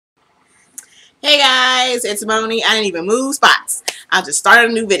Hey guys, it's Moni. I didn't even move spots. I just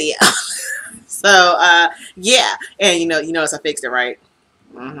started a new video. So yeah, and you notice I fixed it, right?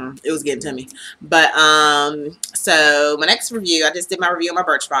 It was getting to me. But so my next review, I just did my review on my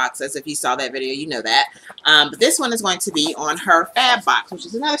Birchbox. As if you saw that video, you know that. But this one is going to be on Her Fab Box, which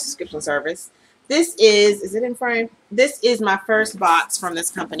is another subscription service. This is it in frame? This is my first box from this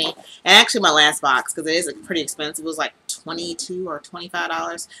company, and actually my last box because it is pretty expensive. It was like $22 or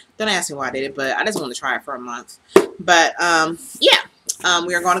 $25. Don't ask me why I did it, but I just wanted to try it for a month. But yeah,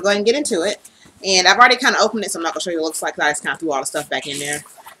 we are going to go ahead and get into it. And I've already kind of opened it, so I'm not going to show you what it looks like. I just kind of threw all the stuff back in there.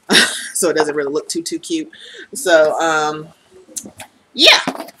 So it doesn't really look too cute. So, yeah.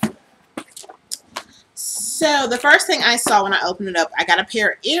 So the first thing I saw when I opened it up, I got a pair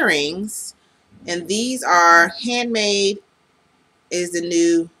of earrings. And these are Handmade is the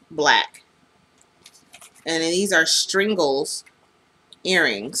New Black. And then these are Stringles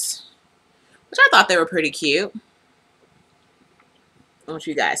earrings, which I thought they were pretty cute. What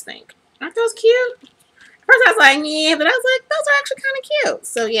you guys think? Aren't those cute? First I was like, yeah, but I was like, those are actually kind of cute.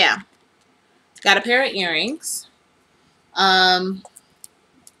 So yeah, got a pair of earrings.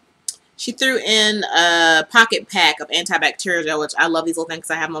 She threw in a pocket pack of antibacterial gel, which I love these little things.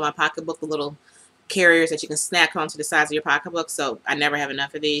 I have them on my pocketbook, the little carriers that you can snap onto the sides of your pocketbook. So I never have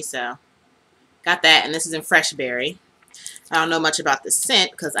enough of these. So got that, and this is in Fresh Berry. I don't know much about the scent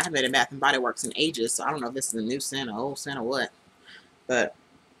because I haven't been in Bath & Body Works in ages, so I don't know if this is a new scent or old scent or what. But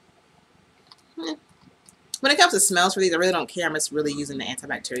when it comes to smells for these, I really don't care. I'm just really using the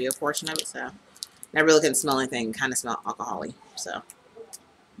antibacterial portion of it, so I really couldn't smell anything. Kind of smell alcohol-y, so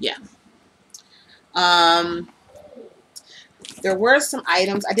yeah. There were some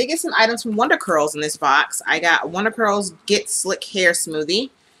items. I did get some items from Wonder Curls in this box. I got Wonder Curls Get Slick Hair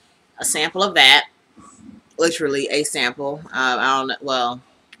Smoothie, a sample of that. Literally a sample. I don't know. Well,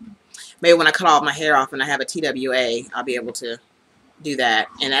 maybe when I cut all my hair off and I have a TWA, I'll be able to do that.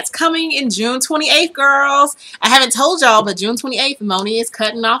 And that's coming in June 28th, girls. I haven't told y'all, but June 28th, Moni is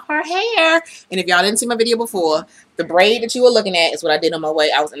cutting off her hair. And if y'all didn't see my video before, the braid that you were looking at is what I did on my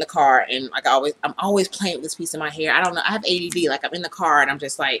way. I was in the car, and like I'm always playing with this piece of my hair. I don't know. I have ADD. Like, I'm in the car, and I'm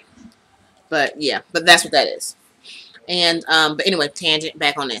just like, but yeah, but that's what that is. And but anyway, tangent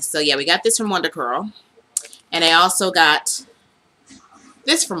back on this. So yeah, we got this from Wonder Curl, and I also got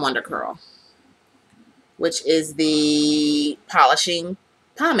this from Wonder Curl, which is the polishing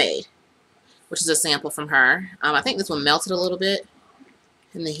pomade, which is a sample from her. I think this one melted a little bit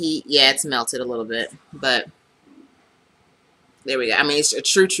in the heat. Yeah, it's melted a little bit, but there we go. I mean, it's a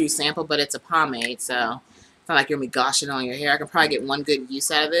true sample, but it's a pomade, so it's not like you're going to be goshing on your hair. I can probably get one good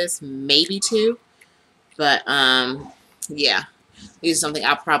use out of this, maybe two, but yeah, this is something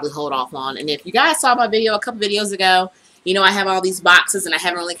I'll probably hold off on. And if you guys saw my video a couple videos ago, you know I have all these boxes, and I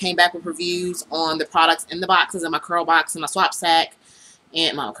haven't really came back with reviews on the products in the boxes, and my curl box and my swap sack,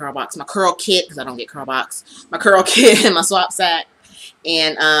 and my curl box, my curl kit, because I don't get curl box, my curl kit and my swap sack,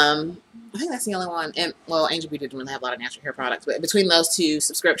 and I think that's the only one. And well, Angel Beauty didn't really have a lot of natural hair products, but between those two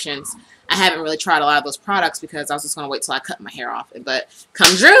subscriptions, I haven't really tried a lot of those products because I was just going to wait till I cut my hair off. But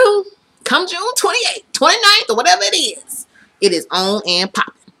come June 28th, 29th, or whatever it is on and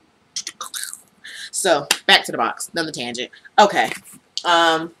popping. So back to the box, another tangent. Okay,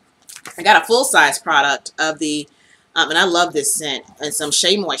 I got a full-size product of the, and I love this scent. And some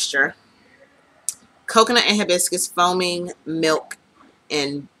Shea Moisture, coconut and hibiscus foaming milk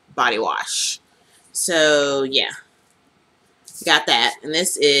and body wash. So yeah, got that. And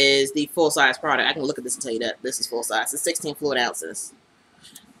this is the full-size product. I can look at this and tell you that this is full-size. It's 16 fluid ounces.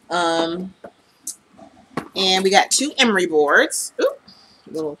 And we got 2 emery boards.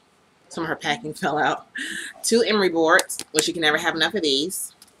 Oop, some of her packing fell out. 2 emery boards, which you can never have enough of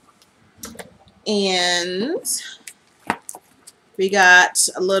these. And we got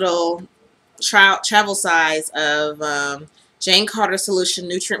a little travel size of Jane Carter Solution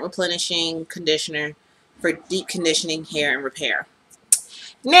Nutrient Replenishing Conditioner for deep conditioning, hair, and repair.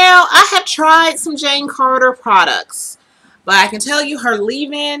 Now, I have tried some Jane Carter products, but I can tell you her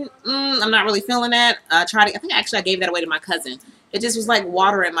leave-in, I'm not really feeling that. I think actually I gave that away to my cousin. It just was like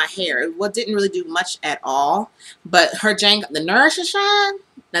water in my hair. It didn't really do much at all. But her the Nourish and Shine,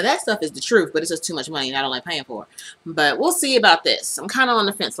 now that stuff is the truth, but it's just too much money and I don't like paying for it. But we'll see about this. I'm kind of on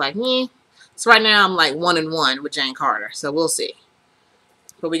the fence, like, So right now I'm like 1-1 with Jane Carter, so we'll see.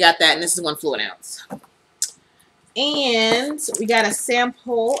 But we got that, and this is 1 fluid ounce. And we got a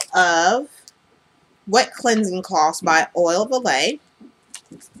sample of wet cleansing cloths by Oil of Olay.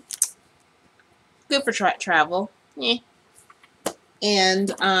 Good for travel. Yeah. And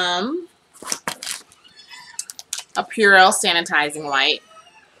a Purell sanitizing light.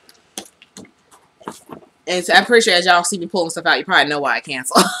 And so I'm pretty sure as y'all see me pulling stuff out, you probably know why I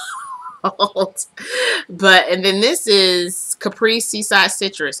canceled. But, and then this is Capri Seaside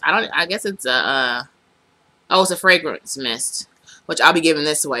Citrus. I guess it's a, oh, it's a fragrance mist. Which I'll be giving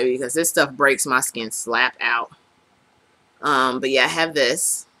this away because this stuff breaks my skin slap out. But yeah, I have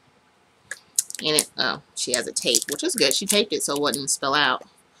this. And it, oh, she has a tape, which is good. She taped it so it wouldn't spill out.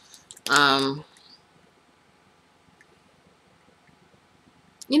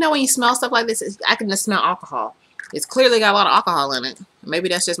 You know, when you smell stuff like this, I can just smell alcohol. It's clearly got a lot of alcohol in it. Maybe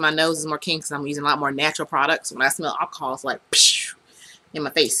that's just my nose is more keen because I'm using a lot more natural products. When I smell alcohol, it's like, psh, in my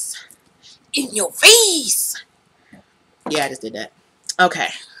face. In your face! Yeah, I just did that. Okay.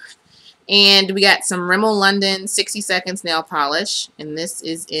 And we got some Rimmel London 60 Seconds nail polish. And this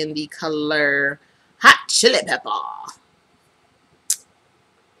is in the color Hot Chili Pepper.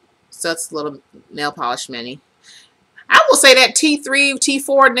 So it's a little nail polish mini. I will say that T3,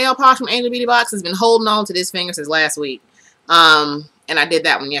 T4 nail polish from Angel Beauty Box has been holding on to this finger since last week. And I did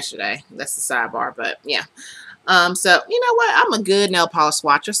that one yesterday. That's the sidebar, but yeah. So, you know what? I'm a good nail polish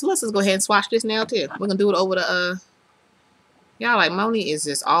swatcher. So let's just go ahead and swatch this nail too. We're going to do it over the, y'all, like, Moni is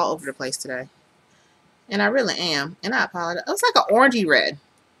just all over the place today. And I really am. And I apologize. Oh, it's like an orangey red.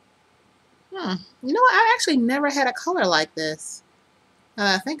 You know what? I actually never had a color like this.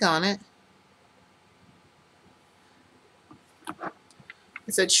 Think on it.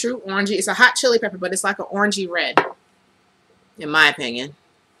 It's a true orangey. It's a hot chili pepper, but it's like an orangey red. In my opinion.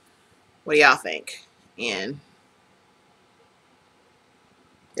 What do y'all think? And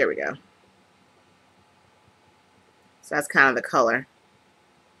there we go. So that's kind of the color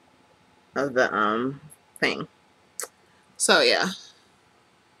of the thing. So yeah.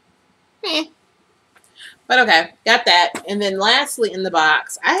 But okay, got that. And then lastly in the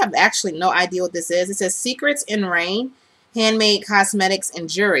box, I have actually no idea what this is. It says Secrets in Rain, Handmade Cosmetics and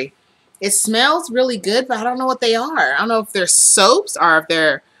Jewelry. It smells really good, but I don't know what they are. I don't know if they're soaps or if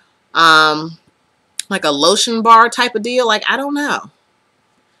they're like a lotion bar type of deal. Like, I don't know.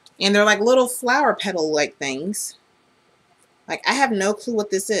 And they're like little flower petal like things. Like, I have no clue what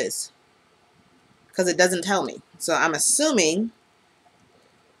this is because it doesn't tell me. So I'm assuming.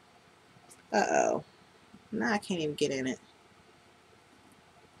 Uh-oh. Now I can't even get in it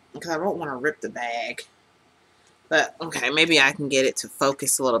because I don't want to rip the bag. But, okay, maybe I can get it to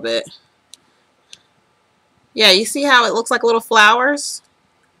focus a little bit. Yeah, you see how it looks like little flowers?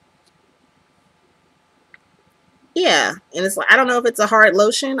 Yeah, and it's like, I don't know if it's a hard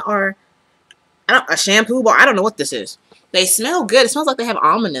lotion or a shampoo bar. I don't know what this is. They smell good. It smells like they have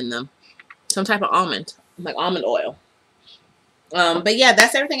almond in them. Some type of almond, like almond oil. But yeah,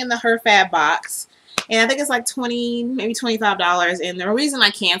 that's everything in the Her Fab box. And I think it's like $20, maybe $25. And the reason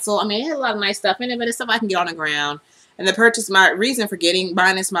I cancel, I mean, it had a lot of nice stuff in it, but it's stuff I can get on the ground. And the purchase, my reason for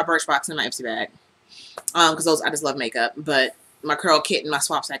buying this, my Birchbox and my Ipsy bag. Because those, I just love makeup. But my curl kit and my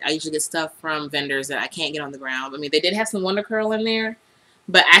swap stack, I usually get stuff from vendors that I can't get on the ground. I mean, they did have some Wonder Curl in there.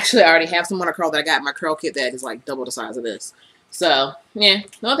 But actually, I already have some Wonder Curl that I got in my curl kit that is like double the size of this. So, yeah.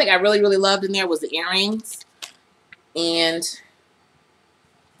 The only thing I really, really loved in there was the earrings. And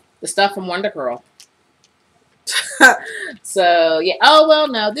the stuff from Wonder Curl. So, yeah. Oh, well,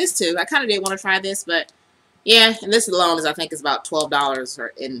 no. This too. I kind of did want to try this, but yeah. And this alone is, I think, is about $12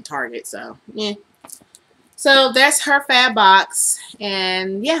 in Target. So, yeah. So, that's Her Fab Box.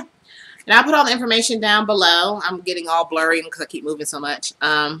 And, yeah. And I'll put all the information down below. I'm getting all blurry because I keep moving so much.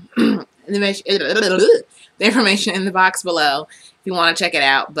 The information in the box below if you want to check it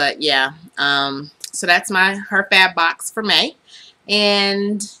out. But, yeah. So, that's my Her Fab Box for May.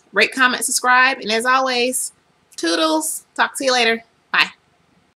 And rate, comment, subscribe. And as always, toodles. Talk to you later. Bye.